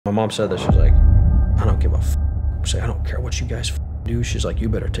My mom said that. She was like, I don't give a f. I don't care what you guys do. She's like, you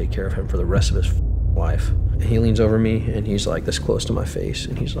better take care of him for the rest of his life. And he leans over me and he's like this close to my face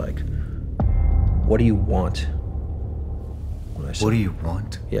and he's like, what do you want? And I said, what do you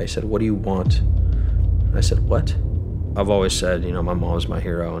want? Yeah, he said, what do you want? And I said, what? I've always said, you know, my mom's my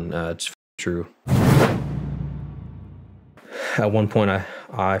hero, and it's true. At one point, I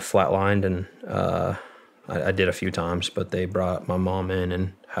flatlined, and I did a few times, but they brought my mom in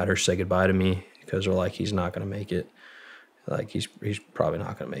and had her say goodbye to me because they're like, he's not going to make it. Like, he's probably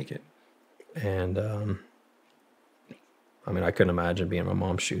not going to make it. And, I mean, I couldn't imagine being in my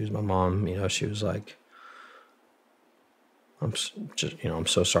mom's shoes. My mom, you know, she was like, I'm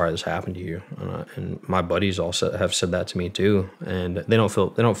so sorry this happened to you. And my buddies also have said that to me too. And they don't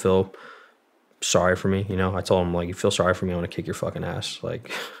feel sorry for me. You know, I told them, like, you feel sorry for me, I want to kick your fucking ass.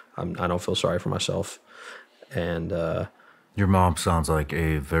 Like, I don't feel sorry for myself. And, your mom sounds like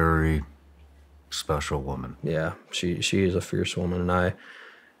a very special woman. Yeah, she is a fierce woman. And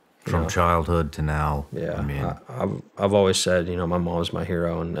from childhood to now. Yeah. I mean, I've always said, you know, my mom's my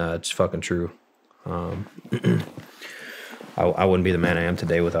hero, and it's fucking true. I wouldn't be the man I am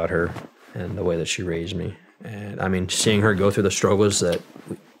today without her and the way that she raised me. And I mean, seeing her go through the struggles that,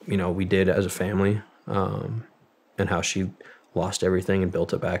 we did as a family, and how she lost everything and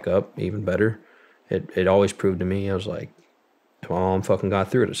built it back up even better. It always proved to me, I was like, if my mom fucking got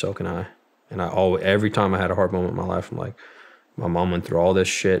through it, so can I. And every time I had a hard moment in my life, I'm like, my mom went through all this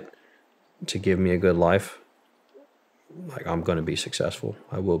shit to give me a good life. Like, I'm going to be successful.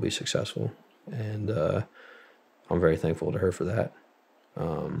 I will be successful. And, I'm very thankful to her for that.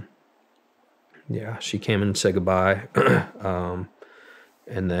 Yeah, she came in and said goodbye.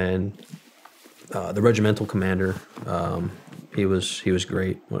 And then the regimental commander, he was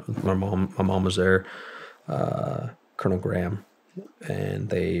great. My mom was there, Colonel Graham, and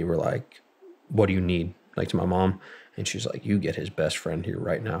they were like, what do you need? Like, to my mom. And she's like, you get his best friend here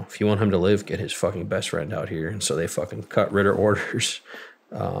right now. If you want him to live, get his fucking best friend out here. And so they fucking cut Ritter orders.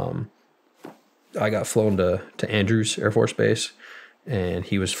 I got flown to Andrews Air Force Base, and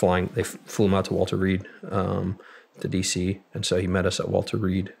he was flying. They flew him out to Walter Reed, to DC, and so he met us at Walter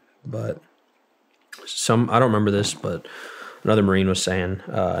Reed. But I don't remember this, but another Marine was saying,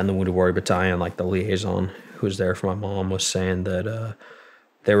 in the Wounded Warrior Battalion, like the liaison who was there for my mom was saying that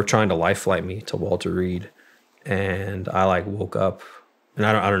they were trying to life flight me to Walter Reed, and I like woke up, and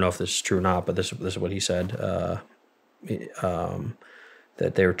I don't know if this is true or not, but this is what he said.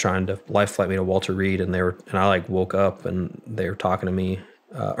 That they were trying to life flight me to Walter Reed, and I like woke up and they were talking to me,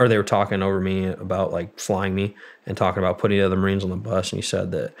 or they were talking over me about like flying me and talking about putting the other Marines on the bus. And he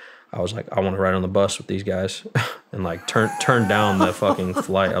said that I was like, I want to ride on the bus with these guys, and like turn down the fucking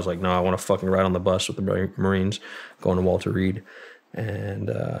flight. I was like, no, I want to fucking ride on the bus with the Marines going to Walter Reed. And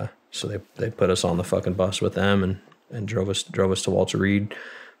so they put us on the fucking bus with them and drove us to Walter Reed.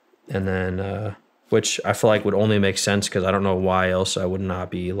 And then, which I feel like would only make sense because I don't know why else I would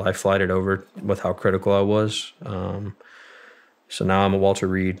not be life flighted over with how critical I was. So now I'm at Walter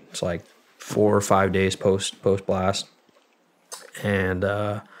Reed. It's like 4 or 5 days post blast, and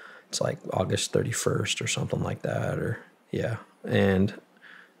it's like August 31st or something like that, or yeah. And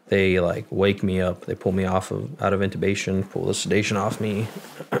they like wake me up. They pull me out of intubation, pull the sedation off me,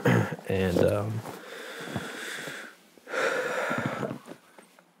 and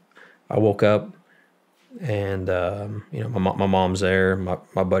I woke up. And, my mom's there,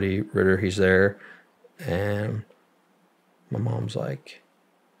 my buddy Ritter, he's there. And my mom's like,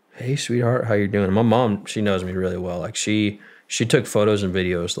 hey, sweetheart, how you doing? And my mom, she knows me really well. Like, she took photos and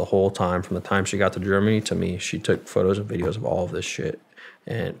videos the whole time from the time she got to Germany to me. She took photos and videos of all of this shit,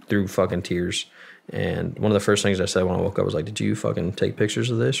 and through fucking tears. And one of the first things I said when I woke up was like, did you fucking take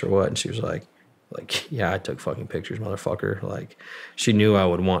pictures of this or what? And she was like, yeah, I took fucking pictures, motherfucker. Like, she knew I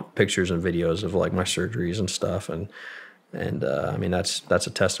would want pictures and videos of like my surgeries and stuff. And I mean, that's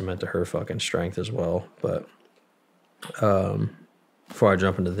a testament to her fucking strength as well. But before I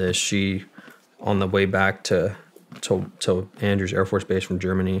jump into this, she, on the way back to Andrews Air Force Base from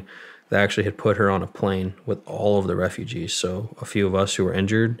Germany, they actually had put her on a plane with all of the refugees. So a few of us who were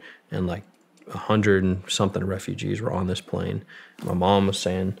injured and like 100 and something refugees were on this plane. My mom was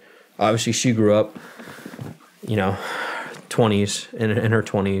saying, obviously, she grew up, 20s, in her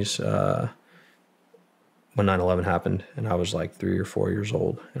 20s, when 9/11 happened, and I was like 3 or 4 years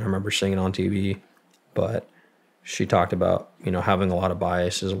old. And I remember seeing it on TV, but she talked about, having a lot of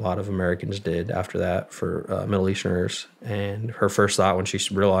biases, a lot of Americans did after that for Middle Easterners. And her first thought when she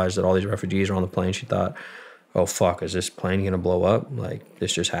realized that all these refugees were on the plane, she thought, oh, fuck, is this plane going to blow up? Like,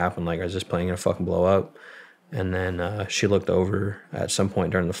 this just happened. Like, is this plane going to fucking blow up? And then she looked over at some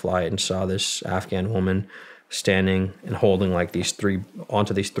point during the flight and saw this Afghan woman standing and holding like these three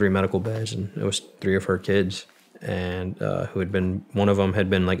medical beds, and it was three of her kids, and one of them had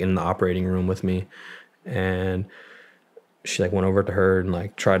been like in the operating room with me, and she like went over to her and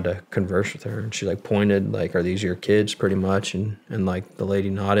like tried to converse with her, and she like pointed like, "Are these your kids?" pretty much, and like the lady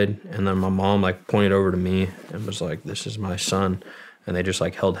nodded, and then my mom like pointed over to me and was like, "This is my son," and they just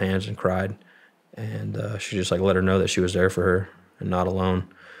like held hands and cried, and she just like let her know that she was there for her and not alone.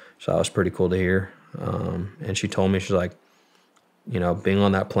 So that was pretty cool to hear. And she told me, she's like, you know, being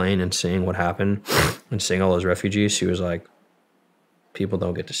on that plane and seeing what happened and seeing all those refugees, she was like, people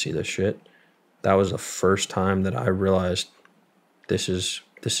don't get to see this shit. That was the first time that I realized this is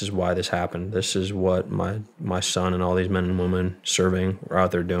why this happened. This is what my son and all these men and women serving were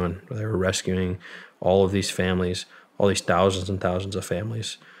out there doing. They were rescuing all of these families, all these thousands and thousands of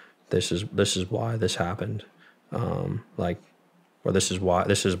families. This is why this happened. This is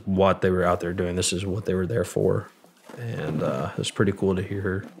what they were out there doing. This is what they were there for. And it's pretty cool to hear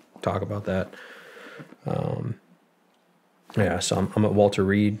her talk about that. So I'm at Walter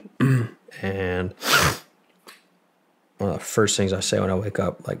Reed, and one of the first things I say when I wake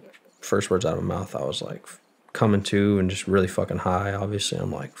up, like first words out of my mouth, I was like coming to and just really fucking high. Obviously,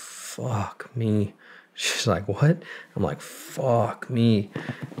 I'm like, fuck me. She's like, what? I'm like, fuck me.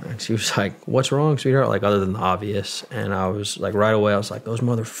 And she was like, what's wrong, sweetheart? Like, other than the obvious. And I was like, right away, I was like, those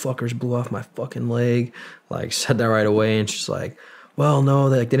motherfuckers blew off my fucking leg. Like, said that right away. And she's like, well, no,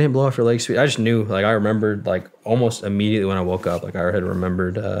 they didn't blow off your leg, sweet. I just knew, like, I remembered, like, almost immediately when I woke up, like, I had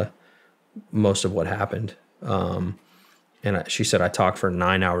remembered most of what happened. She said I talked for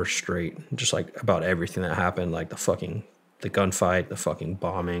 9 hours straight, just, like, about everything that happened, like, the gunfight, the fucking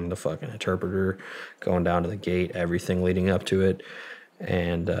bombing, the fucking interpreter going down to the gate, everything leading up to it.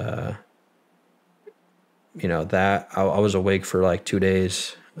 And, that I was awake for like 2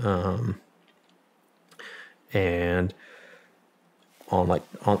 days. And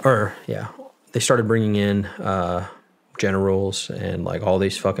they started bringing in, generals and like all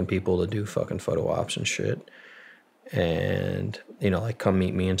these fucking people to do fucking photo ops and shit. And, like come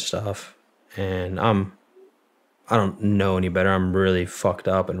meet me and stuff. And I don't know any better. I'm really fucked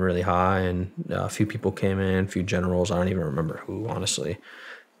up and really high, and a few people came in, a few generals. I don't even remember who, honestly.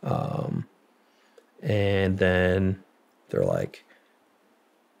 And then they're like,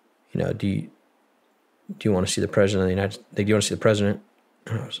 do you want to see the president of the United States? Do you want to see the president?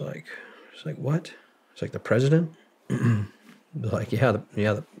 And I was like, what? It's like, the president? They're like, yeah,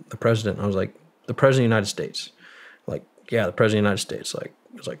 the president. And I was like, the president of the United States. Like, yeah, the president of the United States. Like,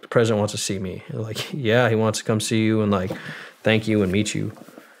 it was like, the president wants to see me. And like, yeah, he wants to come see you and like thank you and meet you.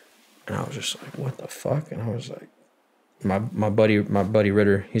 And I was just like, what the fuck? And I was like, my buddy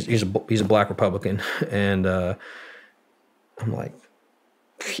Ritter, he's a black Republican, and I'm like,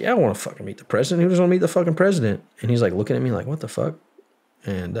 yeah, I want to fucking meet the president. Who doesn't want to meet the fucking president? And he's like looking at me like, what the fuck?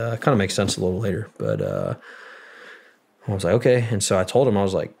 And it kind of makes sense a little later, but I was like, okay. And so I told him, I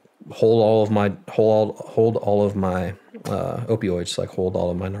was like, hold all of my opioids, like hold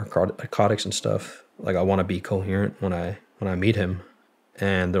all of my narcotics and stuff. Like, I want to be coherent when I meet him.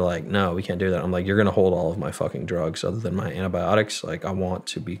 And they're like, no, we can't do that. I'm like, you're going to hold all of my fucking drugs other than my antibiotics. Like, I want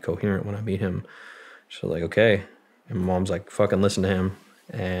to be coherent when I meet him. So like, okay. And my mom's like, fucking listen to him.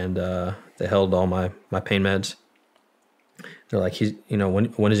 And they held all my pain meds. They're like, he's,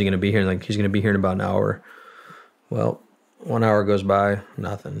 when is he going to be here? And like, he's going to be here in about an hour. Well, 1 hour goes by,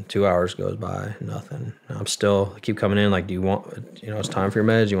 nothing. 2 hours goes by, nothing. I keep coming in, like, do you want, it's time for your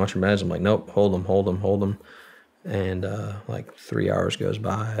meds. You want your meds? I'm like, nope, hold them. And like 3 hours goes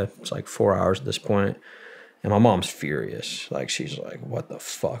by. It's like 4 hours at this point. And my mom's furious. Like, she's like, what the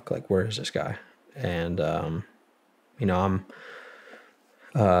fuck? Like, where is this guy? And,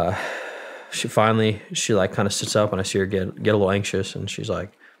 she like kind of sits up, and I see her get a little anxious, and she's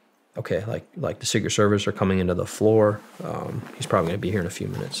like, okay, like the Secret Service are coming into the floor. He's probably going to be here in a few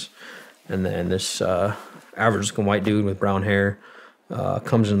minutes. And then this average-looking white dude with brown hair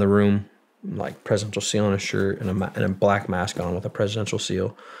comes in the room, like presidential seal on his shirt and a black mask on with a presidential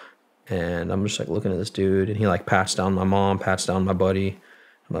seal. And I'm just like looking at this dude, and he like pats down my mom, pats down my buddy.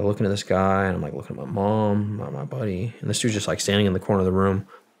 I'm like looking at this guy, and I'm like looking at my mom, my buddy. And this dude's just like standing in the corner of the room.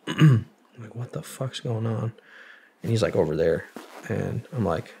 I'm like, what the fuck's going on? And he's like over there. And I'm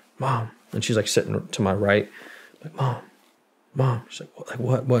like, Mom. And she's like sitting to my right. I'm like, Mom. She's like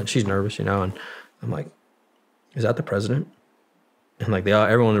what? And she's nervous, And I'm like, is that the president? And like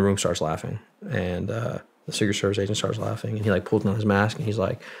everyone in the room starts laughing. And the Secret Service agent starts laughing. And he like pulls down his mask, and he's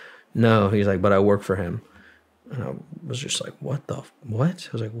like, no. He's like, but I work for him. And I was just like, what? I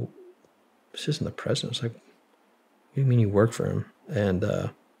was like, well, this isn't the president. It's like, do you mean you work for him? And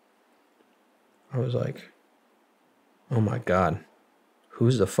I was like, oh my God,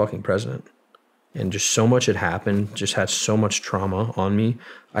 who's the fucking president? And just so much had happened, just had so much trauma on me.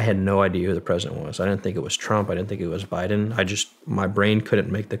 I had no idea who the president was. I didn't think it was Trump. I didn't think it was Biden. My brain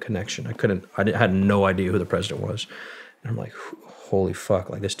couldn't make the connection. I had no idea who the president was. And I'm like, holy fuck,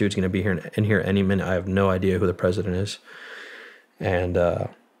 like this dude's going to be here in here any minute. I have no idea who the president is. And I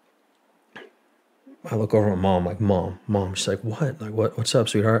look over at my mom, like, mom. She's like, what? Like, what's up,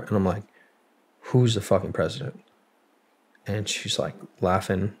 sweetheart? And I'm like, who's the fucking president? And she's like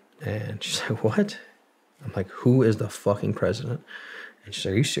laughing. And she's like, what? I'm like, who is the fucking president? And she's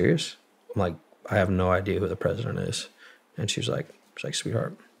like, are you serious? I'm like, I have no idea who the president is. And she's like,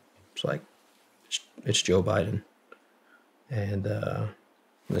 sweetheart, it's like, it's Joe Biden. And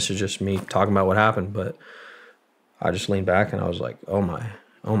this is just me talking about what happened, but I just leaned back and I was like, oh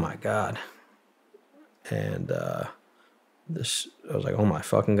my God. And I was like, oh my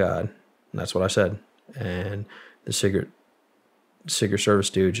fucking God. And that's what I said. And the Secret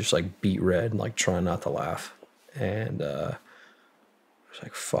Service dude just like beat red, like trying not to laugh. And I was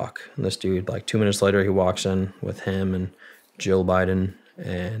like, fuck. And this dude, like 2 minutes later, he walks in with him and Jill Biden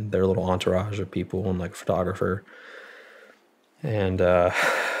and their little entourage of people and like a photographer. And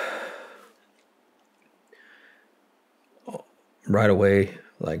right away,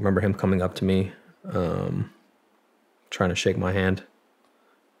 like remember him coming up to me, trying to shake my hand.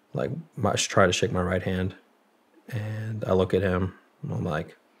 Like try to shake my right hand. And I look at him and I'm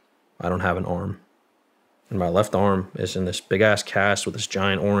like, I don't have an arm. And my left arm is in this big ass cast with this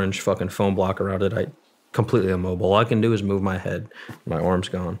giant orange fucking foam block around it. I completely immobile. All I can do is move my head. My arm's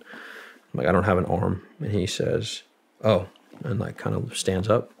gone. I'm like, I don't have an arm. And he says, oh, and like kind of stands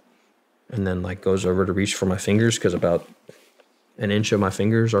up and then like goes over to reach for my fingers because about an inch of my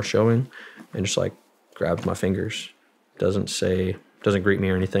fingers are showing, and just like grabs my fingers. Doesn't greet me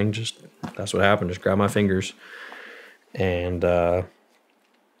or anything. Just that's what happened. Just grab my fingers. And I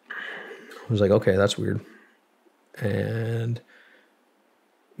was like, okay, that's weird. And,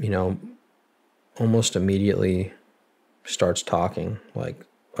 you know, almost immediately starts talking like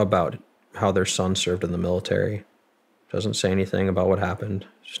about how their son served in the military. Doesn't say anything about what happened.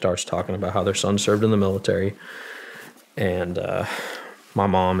 Starts talking about how their son served in the military. And my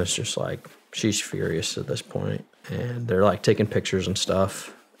mom is just like, she's furious at this point. And they're like taking pictures and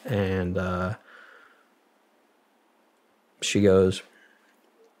stuff. And she was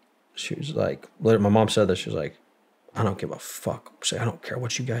like, my mom said this, she was like, I don't give a fuck. I don't care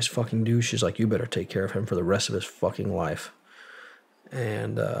what you guys fucking do. She's like, you better take care of him for the rest of his fucking life.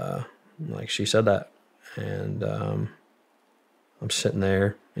 And like she said that. And I'm sitting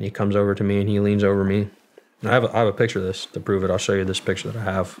there and he comes over to me and he leans over me. And I have a picture of this to prove it. I'll show you this picture that I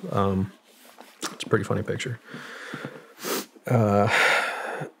have. It's a pretty funny picture.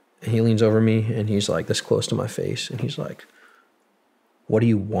 He leans over me and he's like this close to my face. And he's like, what do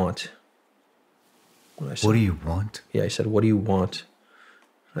you want? I said, what do you want? Yeah, he said, what do you want?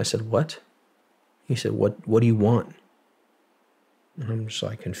 I said, what? He said, what do you want? And I'm just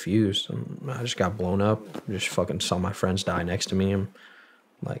like confused. I just got blown up. I just fucking saw my friends die next to me. I'm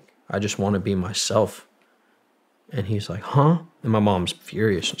like, I just want to be myself. And he's like, huh? And my mom's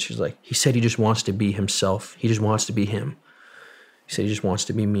furious. And she's like, he said he just wants to be himself. He just wants to be him. He said he just wants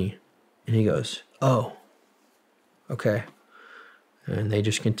to be me. And he goes, oh, okay. And they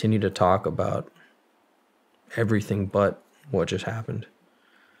just continue to talk about everything but what just happened.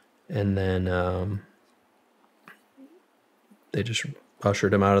 And then they just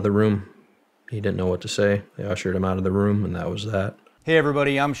ushered him out of the room. He didn't know what to say. They ushered him out of the room, and that was that. Hey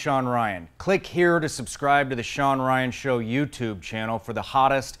everybody, I'm Shawn Ryan. Click here to subscribe to the Shawn Ryan Show YouTube channel for the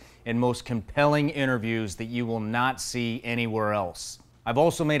hottest and most compelling interviews that you will not see anywhere else. I've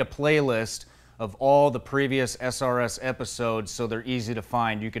also made a playlist of all the previous SRS episodes so they're easy to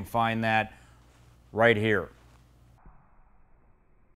find. You can find that right here.